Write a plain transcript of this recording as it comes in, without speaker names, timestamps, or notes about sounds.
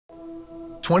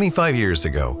25 years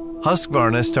ago,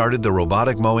 Husqvarna started the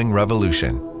robotic mowing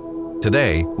revolution.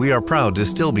 Today, we are proud to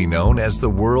still be known as the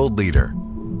world leader.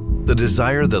 The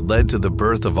desire that led to the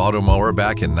birth of Automower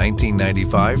back in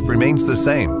 1995 remains the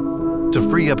same: to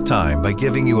free up time by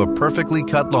giving you a perfectly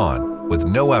cut lawn with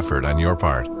no effort on your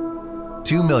part.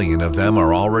 2 million of them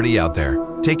are already out there,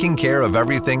 taking care of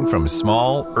everything from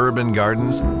small urban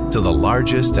gardens to the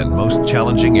largest and most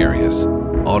challenging areas.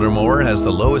 Automower has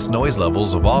the lowest noise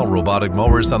levels of all robotic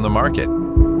mowers on the market.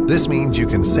 This means you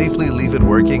can safely leave it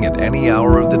working at any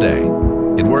hour of the day.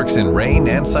 It works in rain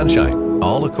and sunshine,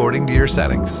 all according to your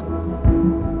settings.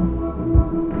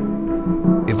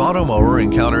 If Automower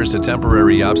encounters a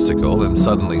temporary obstacle and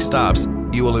suddenly stops,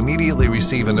 you will immediately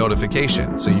receive a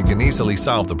notification so you can easily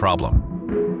solve the problem.